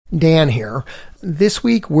Dan here. This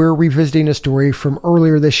week, we're revisiting a story from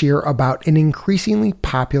earlier this year about an increasingly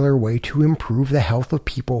popular way to improve the health of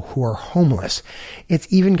people who are homeless.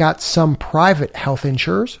 It's even got some private health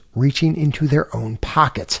insurers reaching into their own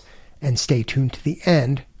pockets. And stay tuned to the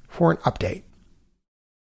end for an update.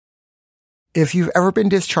 If you've ever been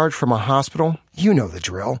discharged from a hospital, you know the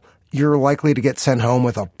drill. You're likely to get sent home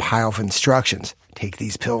with a pile of instructions. Take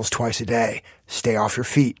these pills twice a day. Stay off your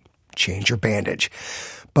feet. Change your bandage.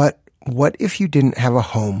 But what if you didn't have a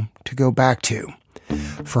home to go back to?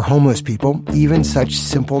 For homeless people, even such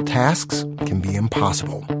simple tasks can be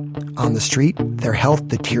impossible. On the street, their health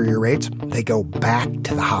deteriorates, they go back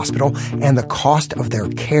to the hospital, and the cost of their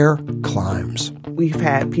care climbs. We've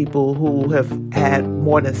had people who have had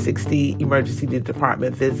more than 60 emergency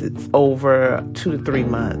department visits over 2 to 3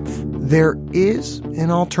 months. There is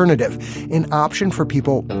an alternative, an option for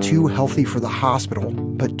people too healthy for the hospital,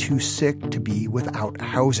 but too sick to be without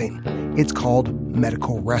housing. It's called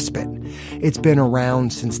medical respite. It's been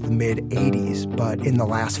around since the mid-'80s, but in the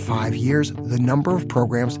last 5 years, the number of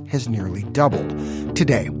programs has nearly doubled.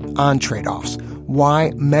 Today, on Trade-Offs,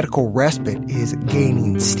 why medical respite is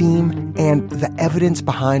gaining steam and the evidence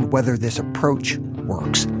behind whether this approach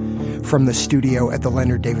works. From the studio at the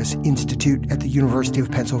Leonard Davis Institute at the University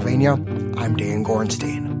of Pennsylvania, I'm Dan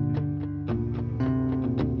Gorenstein.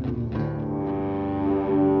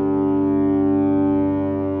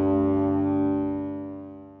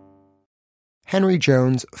 Henry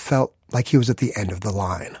Jones felt like he was at the end of the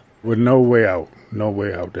line. With no way out.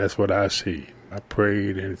 That's what I see. I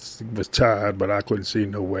prayed and was tired, but I couldn't see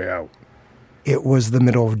no way out. It was the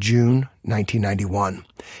middle of June 1991,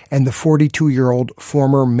 and the 42-year-old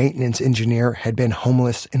former maintenance engineer had been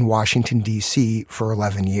homeless in Washington, D.C. for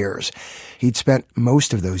 11 years. He'd spent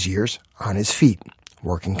most of those years on his feet,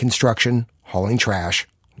 working construction, hauling trash,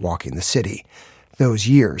 walking the city. Those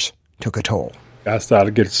years took a toll. I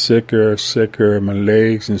started getting sicker. My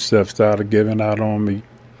legs and stuff started giving out on me.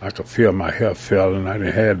 I could feel my health failing. I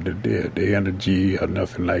didn't have the energy or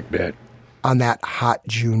nothing like that. On that hot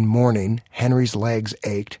June morning, Henry's legs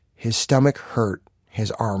ached, his stomach hurt, his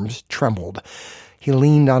arms trembled. He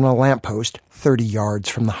leaned on a lamppost 30 yards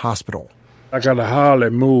from the hospital. I got to hardly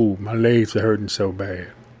move. My legs are hurting so bad.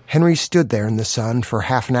 Henry stood there in the sun for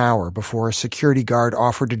half an hour before a security guard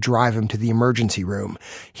offered to drive him to the emergency room.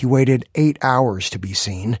 He waited 8 hours to be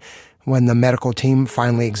seen. When the medical team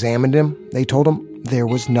finally examined him, they told him there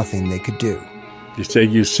was nothing they could do. You say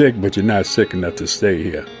you're sick, but you're not sick enough to stay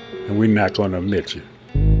here, and we're not going to admit you.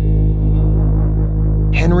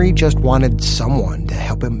 Henry just wanted someone to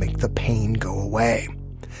help him make the pain go away.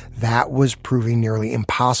 That was proving nearly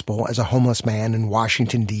impossible as a homeless man in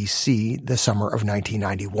Washington, D.C. the summer of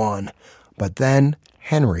 1991. But then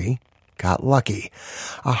Henry got lucky.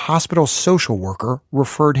 A hospital social worker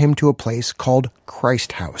referred him to a place called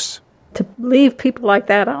Christ House. To leave people like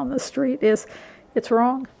that on the street it's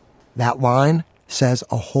wrong. That line says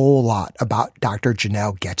a whole lot about Dr.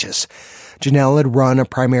 Janelle Getches. Janelle had run a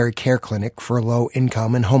primary care clinic for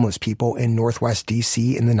low-income and homeless people in Northwest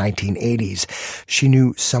D.C. in the 1980s. She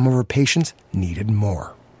knew some of her patients needed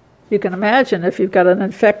more. You can imagine if you've got an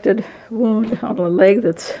infected wound on a leg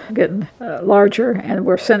that's getting larger and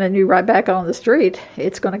we're sending you right back on the street,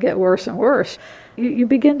 it's going to get worse and worse. You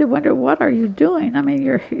begin to wonder, what are you doing? I mean,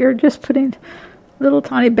 you're just putting little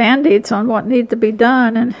tiny Band-Aids on what needs to be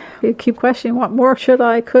done, and you keep questioning, what more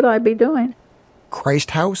could I be doing?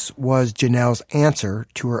 Christ House was Janelle's answer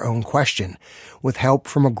to her own question. With help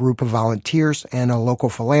from a group of volunteers and a local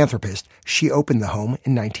philanthropist, she opened the home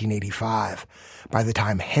in 1985. By the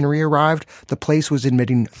time Henry arrived, the place was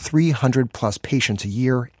admitting 300-plus patients a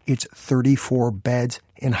year. It's 34 beds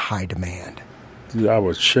in high demand. I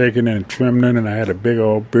was shaking and trembling, and I had a big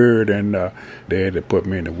old beard, and they had to put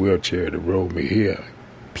me in a wheelchair to roll me here.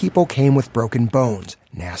 People came with broken bones,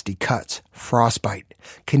 nasty cuts, frostbite,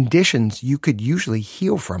 conditions you could usually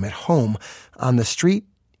heal from at home. On the street,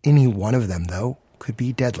 any one of them, though, could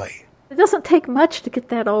be deadly. It doesn't take much to get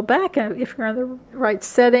that all back if you're in the right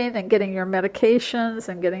setting and getting your medications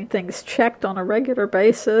and getting things checked on a regular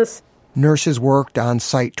basis. Nurses worked on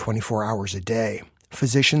site 24 hours a day.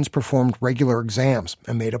 Physicians performed regular exams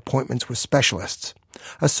and made appointments with specialists.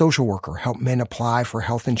 A social worker helped men apply for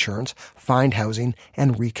health insurance, find housing,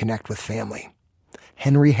 and reconnect with family.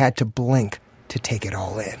 Henry had to blink to take it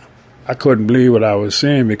all in. I couldn't believe what I was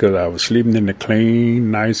seeing because I was sleeping in a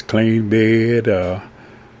nice clean bed.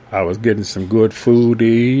 I was getting some good food to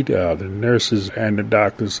eat. The nurses and the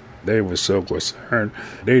doctors, they were so concerned.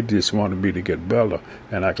 They just wanted me to get better,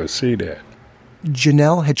 and I could see that.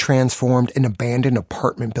 Janelle had transformed an abandoned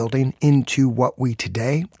apartment building into what we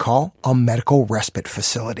today call a medical respite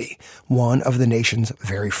facility, one of the nation's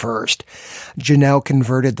very first. Janelle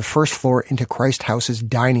converted the first floor into Christ House's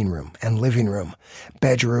dining room and living room.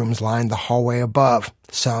 Bedrooms lined the hallway above.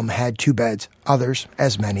 Some had 2 beds, others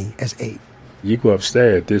as many as 8. You go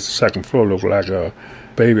upstairs, this second floor looks like a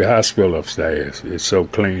baby hospital upstairs. It's so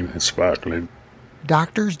clean and sparkling.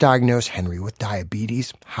 Doctors diagnosed Henry with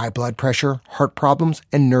diabetes, high blood pressure, heart problems,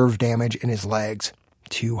 and nerve damage in his legs.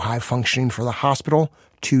 Too high functioning for the hospital,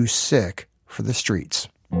 too sick for the streets.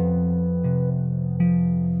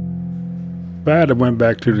 If I had went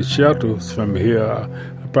back to the shelters from here,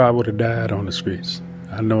 I probably would have died on the streets.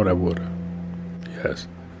 I know that would have. Yes.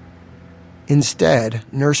 Instead,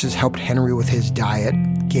 nurses helped Henry with his diet,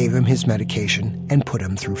 gave him his medication, and put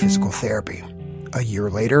him through physical therapy. A year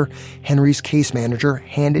later, Henry's case manager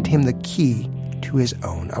handed him the key to his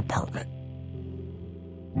own apartment.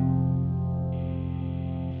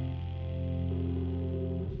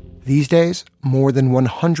 These days, more than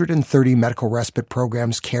 130 medical respite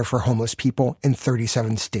programs care for homeless people in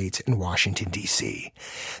 37 states and Washington, D.C.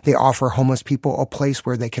 They offer homeless people a place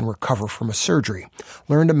where they can recover from a surgery,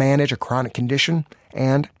 learn to manage a chronic condition,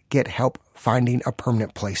 and get help finding a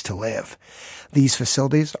permanent place to live. These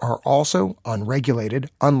facilities are also unregulated,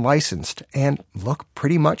 unlicensed, and look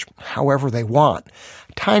pretty much however they want.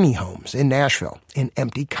 Tiny homes in Nashville, an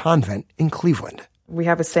empty convent in Cleveland. We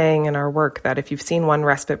have a saying in our work that if you've seen one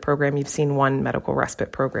respite program, you've seen one medical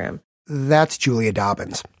respite program. That's Julia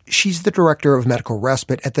Dobbins. She's the director of medical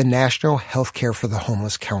respite at the National Healthcare for the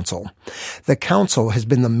Homeless Council. The council has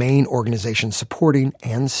been the main organization supporting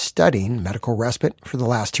and studying medical respite for the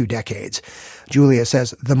last 2 decades. Julia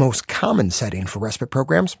says the most common setting for respite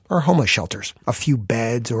programs are homeless shelters, a few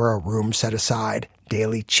beds or a room set aside,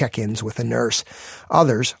 daily check-ins with a nurse.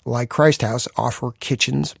 Others, like Christ House, offer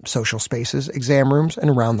kitchens, social spaces, exam rooms, and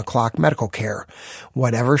around-the-clock medical care.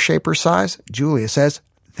 Whatever shape or size, Julia says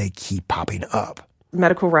they keep popping up.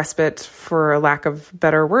 Medical respite, for lack of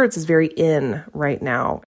better words, is very in right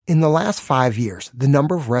now. In the last 5 years, the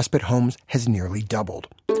number of respite homes has nearly doubled.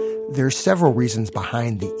 There's several reasons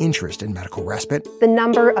behind the interest in medical respite. The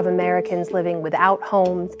number of Americans living without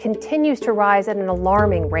homes continues to rise at an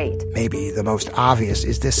alarming rate. Maybe the most obvious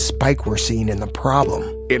is this spike we're seeing in the problem.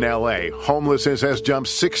 In L.A., homelessness has jumped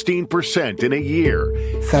 16% in a year.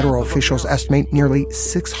 Federal officials estimate nearly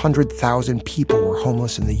 600,000 people were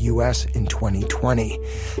homeless in the U.S. in 2020.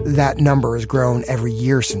 That number has grown every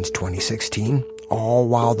year since 2016. All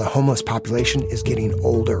while the homeless population is getting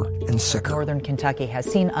older and sicker. Northern Kentucky has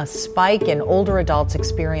seen a spike in older adults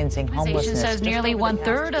experiencing homelessness. Says nearly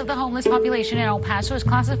 1/3 of the homeless population in El Paso is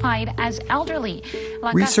classified as elderly.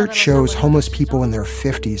 Research shows homeless people in their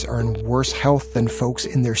 50s are in worse health than folks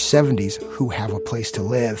in their 70s who have a place to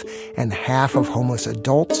live, and half of homeless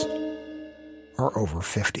adults are over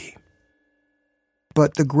 50.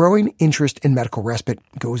 But the growing interest in medical respite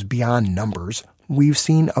goes beyond numbers. We've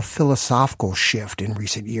seen a philosophical shift in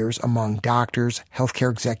recent years among doctors,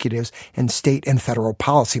 healthcare executives, and state and federal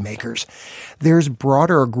policymakers. There's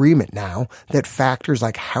broader agreement now that factors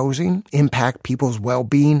like housing impact people's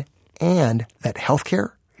well-being and that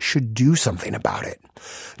healthcare should do something about it.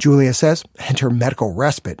 Julia says, enter medical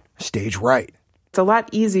respite stage right. It's a lot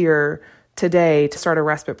easier today to start a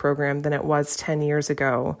respite program than it was 10 years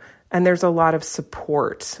ago. And there's a lot of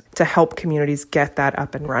support to help communities get that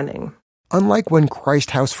up and running. Unlike when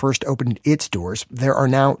Christ House first opened its doors, there are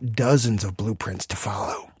now dozens of blueprints to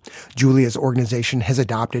follow. Julia's organization has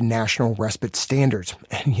adopted national respite standards,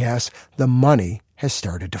 and yes, the money has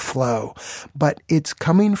started to flow. But it's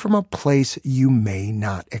coming from a place you may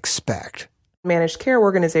not expect. Managed care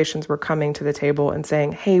organizations were coming to the table and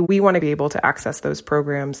saying, hey, we want to be able to access those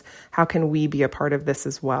programs. How can we be a part of this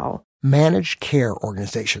as well? Managed care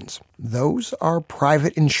organizations. Those are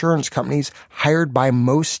private insurance companies hired by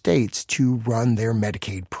most states to run their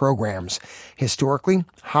Medicaid programs. Historically,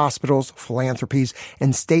 hospitals, philanthropies,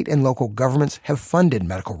 and state and local governments have funded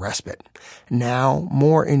medical respite. Now,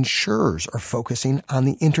 more insurers are focusing on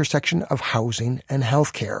the intersection of housing and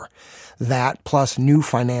healthcare. That, plus new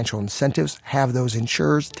financial incentives, have those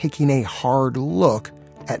insurers taking a hard look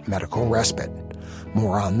at medical respite.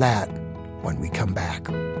 More on that when we come back.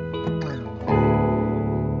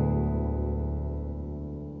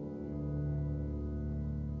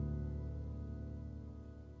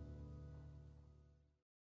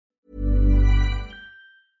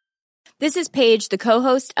 This is Paige, the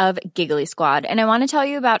co-host of Giggly Squad, and I want to tell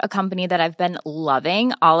you about a company that I've been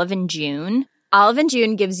loving, Olive & June. Olive &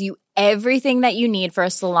 June gives you everything that you need for a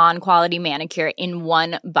salon-quality manicure in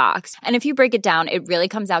one box. And if you break it down, it really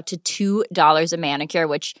comes out to $2 a manicure,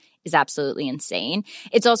 which is absolutely insane.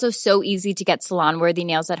 It's also so easy to get salon-worthy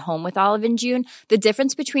nails at home with Olive & June. The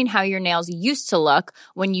difference between how your nails used to look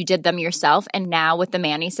when you did them yourself and now with the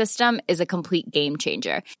Mani system is a complete game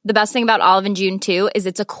changer. The best thing about Olive & June, too, is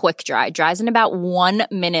it's a quick dry. Dries in about 1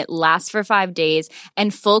 minute, lasts for 5 days,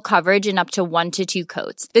 and full coverage in up to 1 to 2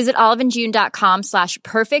 coats. Visit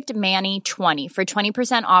oliveandjune.com/perfectmani20 for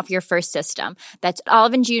 20% off your first system. That's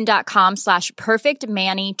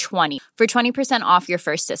oliveandjune.com/perfectmani20 for 20% off your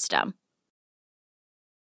first system.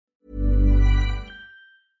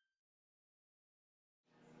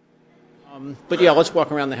 But yeah, let's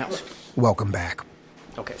walk around the house. Welcome back.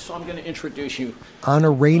 Okay, so I'm going to introduce you. On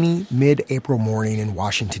a rainy mid-April morning in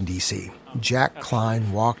Washington, D.C., Jack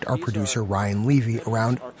Klein walked our producer Ryan Levy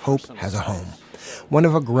around Hope Has a Home, one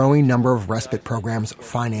of a growing number of respite programs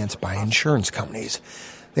financed by insurance companies.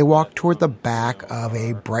 They walked toward the back of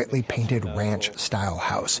a brightly painted ranch-style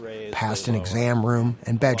house, past an exam room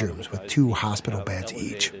and bedrooms with 2 hospital beds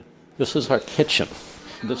each. This is our kitchen.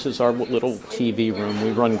 This is our little TV room.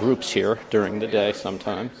 We run groups here during the day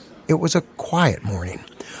sometimes. It was a quiet morning.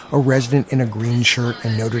 A resident in a green shirt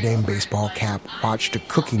and Notre Dame baseball cap watched a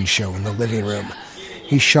cooking show in the living room.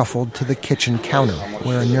 He shuffled to the kitchen counter,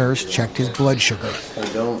 where a nurse checked his blood sugar.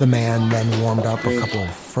 The man then warmed up a couple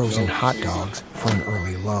of frozen hot dogs for an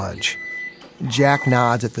early lunch. Jack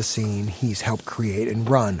nods at the scene he's helped create and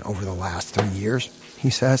run over the last 3 years. He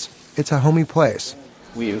says it's a homey place.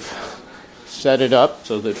 We've set it up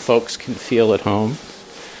so that folks can feel at home.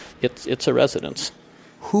 It's a residence.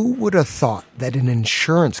 Who would have thought that an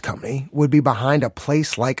insurance company would be behind a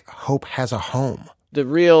place like Hope Has a Home? The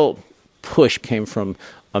real push came from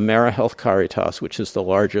AmeriHealth Caritas, which is the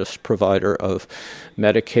largest provider of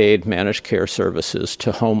Medicaid managed care services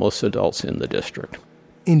to homeless adults in the district.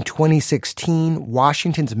 In 2016,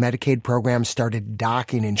 Washington's Medicaid program started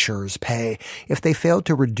docking insurers' pay if they failed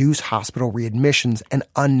to reduce hospital readmissions and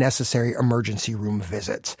unnecessary emergency room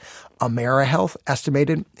visits. AmeriHealth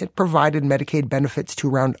estimated it provided Medicaid benefits to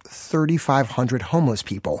around 3,500 homeless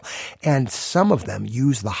people, and some of them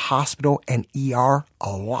used the hospital and ER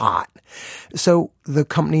a lot. So the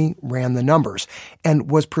company ran the numbers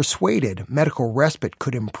and was persuaded medical respite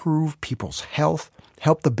could improve people's health,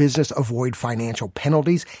 help the business avoid financial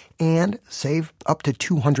penalties, and save up to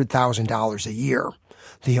 $200,000 a year.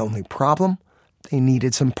 The only problem? They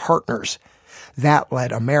needed some partners. That led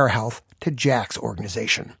AmeriHealth to Jack's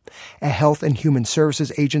organization, a health and human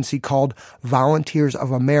services agency called Volunteers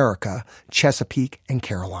of America, Chesapeake and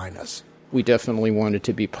Carolinas. We definitely wanted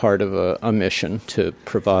to be part of a mission to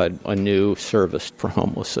provide a new service for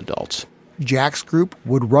homeless adults. Jack's group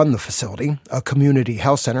would run the facility, a community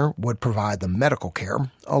health center would provide the medical care,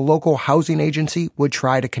 a local housing agency would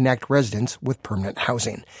try to connect residents with permanent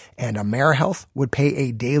housing, and AmeriHealth would pay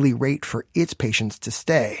a daily rate for its patients to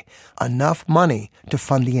stay, enough money to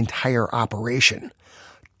fund the entire operation.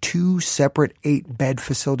 2 separate 8-bed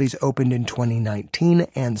facilities opened in 2019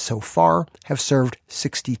 and so far have served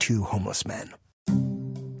 62 homeless men.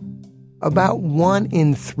 About 1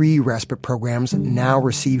 in 3 respite programs now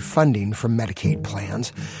receive funding from Medicaid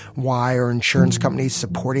plans. Why are insurance companies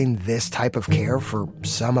supporting this type of care for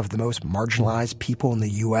some of the most marginalized people in the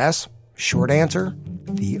U.S.? Short answer,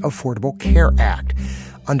 the Affordable Care Act.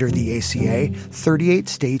 Under the ACA, 38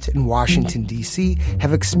 states and Washington, D.C.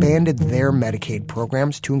 have expanded their Medicaid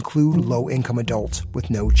programs to include low-income adults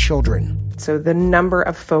with no children. So the number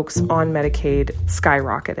of folks on Medicaid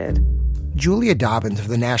skyrocketed. Julia Dobbins of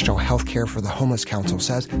the National Healthcare for the Homeless Council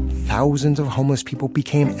says thousands of homeless people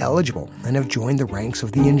became eligible and have joined the ranks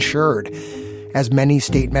of the insured. As many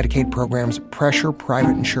state Medicaid programs pressure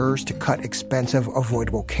private insurers to cut expensive,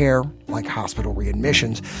 avoidable care, like hospital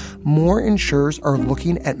readmissions, more insurers are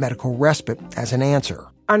looking at medical respite as an answer.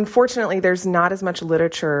 Unfortunately, there's not as much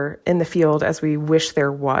literature in the field as we wish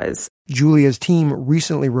there was. Julia's team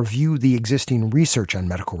recently reviewed the existing research on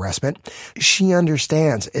medical respite. She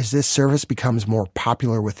understands as this service becomes more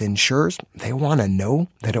popular with insurers, they want to know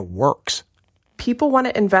that it works. People want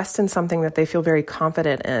to invest in something that they feel very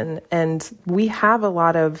confident in, and we have a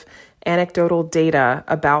lot of anecdotal data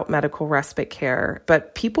about medical respite care,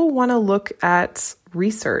 but people want to look at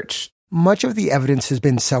research. Much of the evidence has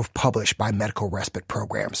been self-published by medical respite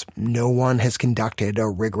programs. No one has conducted a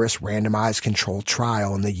rigorous randomized controlled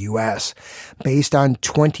trial in the U.S. Based on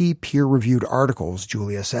 20 peer-reviewed articles,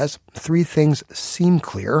 Julia says, 3 things seem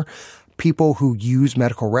clear. People who use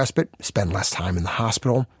medical respite spend less time in the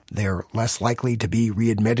hospital. They're less likely to be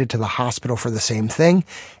readmitted to the hospital for the same thing.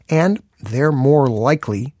 And they're more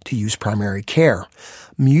likely to use primary care.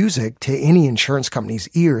 Music to any insurance company's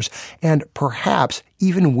ears, and perhaps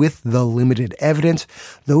even with the limited evidence,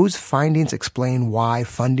 those findings explain why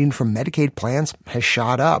funding from Medicaid plans has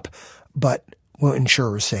shot up. But will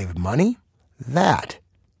insurers save money? That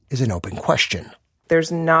is an open question.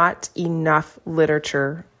 There's not enough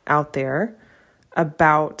literature out there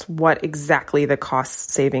about what exactly the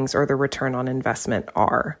cost savings or the return on investment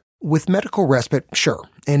are. With medical respite, sure,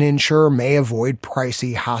 an insurer may avoid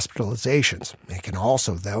pricey hospitalizations. It can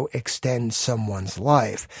also, though, extend someone's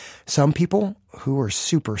life. Some people who are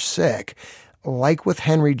super sick, like with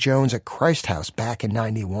Henry Jones at Christ House back in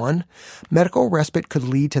 91, medical respite could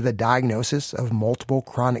lead to the diagnosis of multiple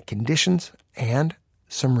chronic conditions and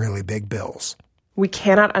some really big bills. We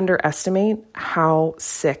cannot underestimate how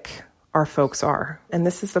sick our folks are. And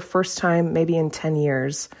this is the first time, maybe in 10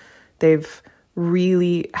 years, they've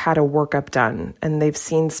really had a workup done and they've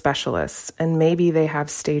seen specialists and maybe they have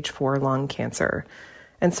stage 4 lung cancer.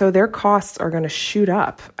 And so their costs are going to shoot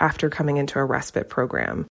up after coming into a respite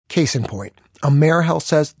program. Case in point, AmeriHealth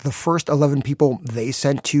says the first 11 people they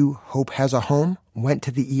sent to Hope Has a Home went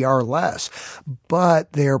to the ER less,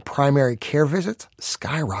 but their primary care visits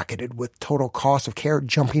skyrocketed with total cost of care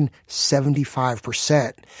jumping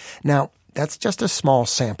 75%. Now, that's just a small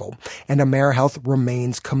sample, and AmeriHealth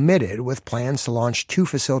remains committed with plans to launch 2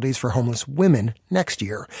 facilities for homeless women next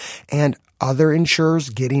year. And other insurers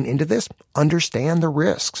getting into this understand the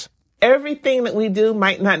risks. Everything that we do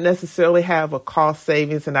might not necessarily have a cost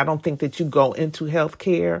savings, and I don't think that you go into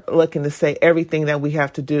healthcare looking to say everything that we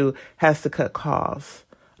have to do has to cut costs.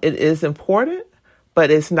 It is important, but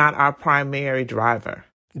it's not our primary driver.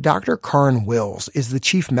 Dr. Karin Wills is the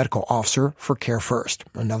chief medical officer for CareFirst,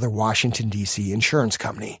 another Washington, D.C. insurance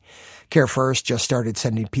company. CareFirst just started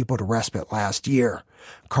sending people to respite last year.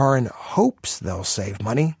 Karin hopes they'll save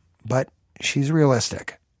money, but she's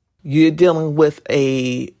realistic. You're dealing with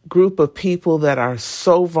a group of people that are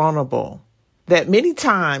so vulnerable that many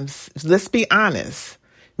times, let's be honest,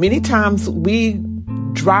 many times we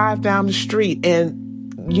drive down the street and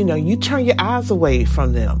you turn your eyes away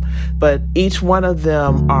from them, but each one of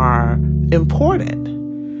them are important.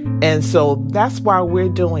 And so that's why we're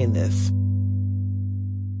doing this.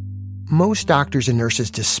 Most doctors and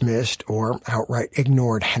nurses dismissed or outright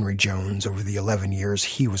ignored Henry Jones over the 11 years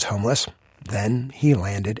he was homeless. Then he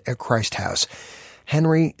landed at Christ House.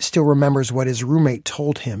 Henry still remembers what his roommate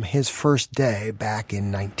told him his first day back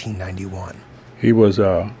in 1991. He was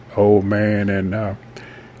an old man, and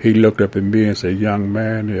he looked up at me and said, "Young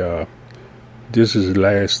man, this is the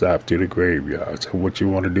last stop to the graveyard. So what you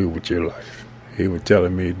want to do with your life?" He was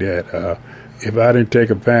telling me that if I didn't take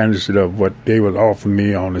advantage of what they was offering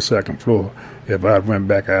me on the second floor, if I went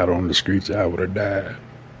back out on the streets, I would have died.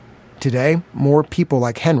 Today, more people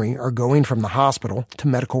like Henry are going from the hospital to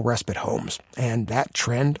medical respite homes, and that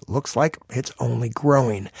trend looks like it's only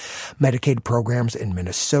growing. Medicaid programs in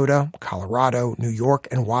Minnesota, Colorado, New York,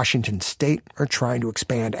 and Washington state are trying to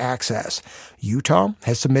expand access. Utah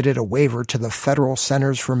has submitted a waiver to the Federal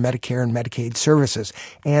Centers for Medicare and Medicaid Services,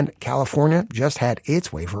 and California just had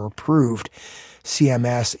its waiver approved.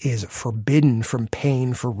 CMS is forbidden from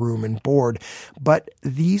paying for room and board, but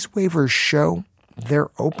these waivers show they're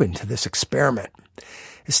open to this experiment.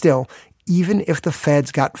 Still, even if the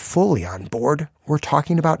feds got fully on board, we're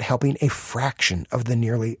talking about helping a fraction of the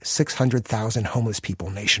nearly 600,000 homeless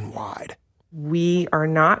people nationwide. We are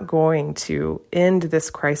not going to end this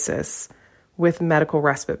crisis with medical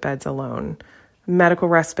respite beds alone. Medical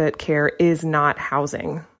respite care is not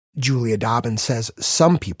housing. Julia Dobbins says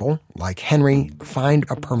some people, like Henry, find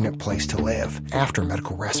a permanent place to live after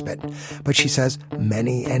medical respite. But she says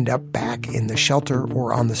many end up back in the shelter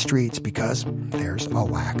or on the streets because there's a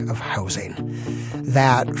lack of housing.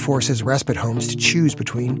 That forces respite homes to choose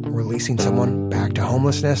between releasing someone back to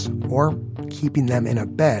homelessness or keeping them in a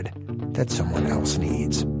bed that someone else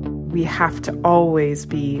needs. We have to always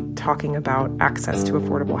be talking about access to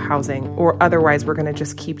affordable housing, or otherwise we're going to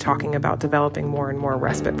just keep talking about developing more and more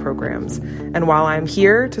respite programs. And while I'm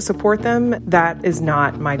here to support them, that is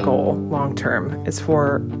not my goal long term. It's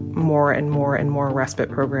for more and more and more respite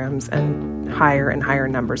programs and higher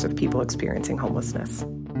numbers of people experiencing homelessness.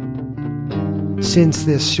 Since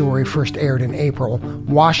this story first aired in April,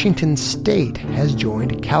 Washington State has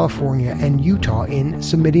joined California and Utah in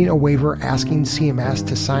submitting a waiver asking CMS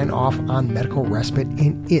to sign off on medical respite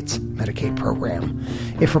in its Medicaid program.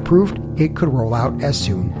 If approved, it could roll out as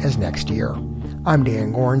soon as next year. I'm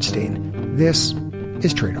Dan Gorenstein. This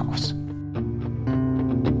is Trade-Offs.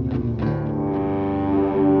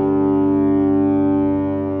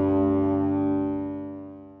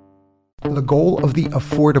 The goal of the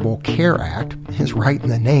Affordable Care Act is right in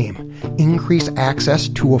the name: increase access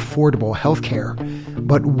to affordable health care.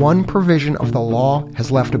 But one provision of the law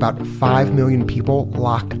has left about 5 million people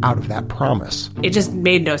locked out of that promise. It just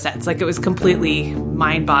made no sense. Like, it was completely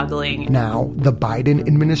mind-boggling. Now, the Biden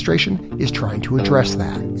administration is trying to address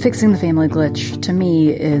that. Fixing the family glitch, to me,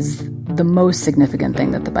 is the most significant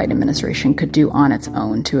thing that the Biden administration could do on its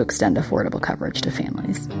own to extend affordable coverage to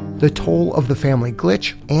families. The toll of the family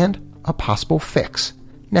glitch and a possible fix.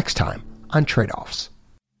 Next time on Trade-Offs.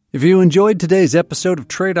 If you enjoyed today's episode of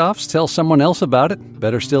Trade-Offs, tell someone else about it.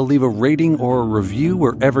 Better still, leave a rating or a review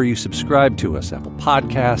wherever you subscribe to us. Apple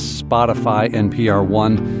Podcasts, Spotify, NPR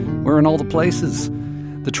One. We're in all the places.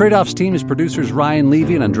 The Trade-Offs team is producers Ryan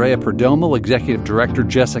Levy and Andrea Perdomo, Executive Director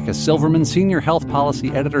Jessica Silverman, Senior Health Policy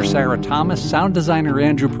Editor Sarah Thomas, Sound Designer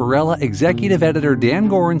Andrew Perella, Executive Editor Dan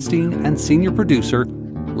Gorenstein, and Senior Producer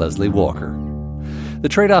Leslie Walker. The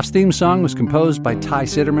Trade-Offs theme song was composed by Ty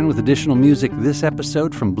Sitterman with additional music this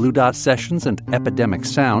episode from Blue Dot Sessions and Epidemic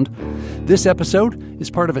Sound. This episode is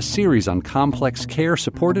part of a series on complex care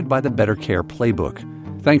supported by the Better Care Playbook.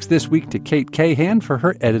 Thanks this week to Kate Cahan for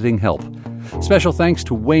her editing help. Special thanks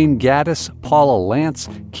to Wayne Gaddis, Paula Lance,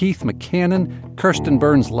 Keith McCannon, Kirsten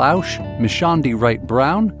Burns-Lausch, Mishandi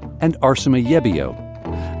Wright-Brown, and Arsima Yebio.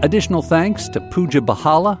 Additional thanks to Pooja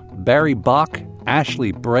Bahala, Barry Bach,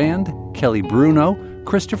 Ashley Brand, Kelly Bruno,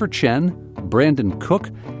 Christopher Chen, Brandon Cook,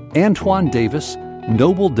 Antoine Davis,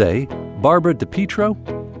 Noble Day, Barbara DePietro,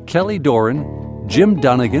 Kelly Doran, Jim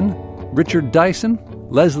Dunnigan, Richard Dyson,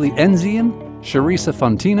 Leslie Enzian, Sharisa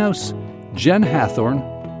Fontinos, Jen Hathorn,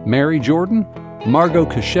 Mary Jordan, Margot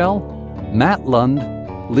Cashel, Matt Lund,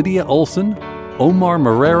 Lydia Olson, Omar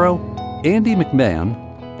Marrero, Andy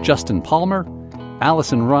McMahon, Justin Palmer,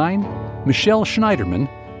 Allison Ryan, Michelle Schneiderman,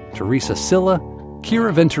 Teresa Silla,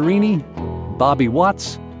 Kira Venturini, Bobby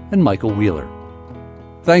Watts, and Michael Wheeler.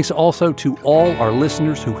 Thanks also to all our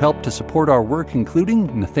listeners who helped to support our work,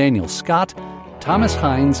 including Nathaniel Scott, Thomas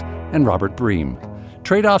Hines, and Robert Bream.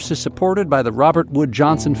 Trade-Offs is supported by the Robert Wood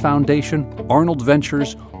Johnson Foundation, Arnold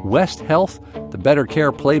Ventures, West Health, the Better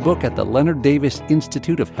Care Playbook at the Leonard Davis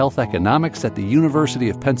Institute of Health Economics at the University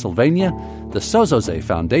of Pennsylvania, the Sozoze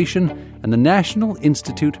Foundation, and the National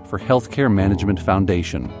Institute for Healthcare Management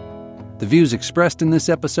Foundation. The views expressed in this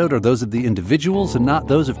episode are those of the individuals and not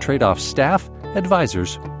those of Trade-Offs staff,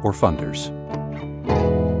 advisors, or funders.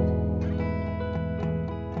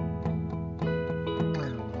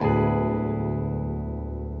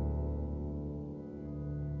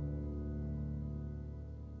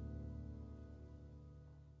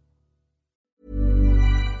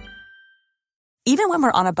 Even when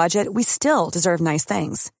we're on a budget, we still deserve nice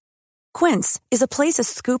things. Quince is a place to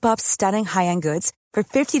scoop up stunning high-end goods for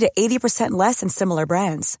 50 to 80% less than similar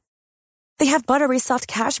brands. They have buttery soft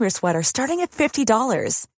cashmere sweaters starting at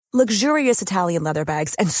 $50, luxurious Italian leather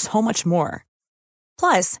bags, and so much more.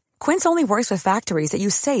 Plus, Quince only works with factories that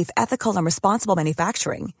use safe, ethical, and responsible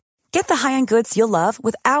manufacturing. Get the high-end goods you'll love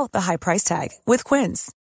without the high price tag with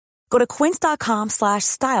Quince. Go to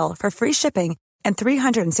quince.com/style for free shipping and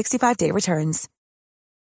 365-day returns.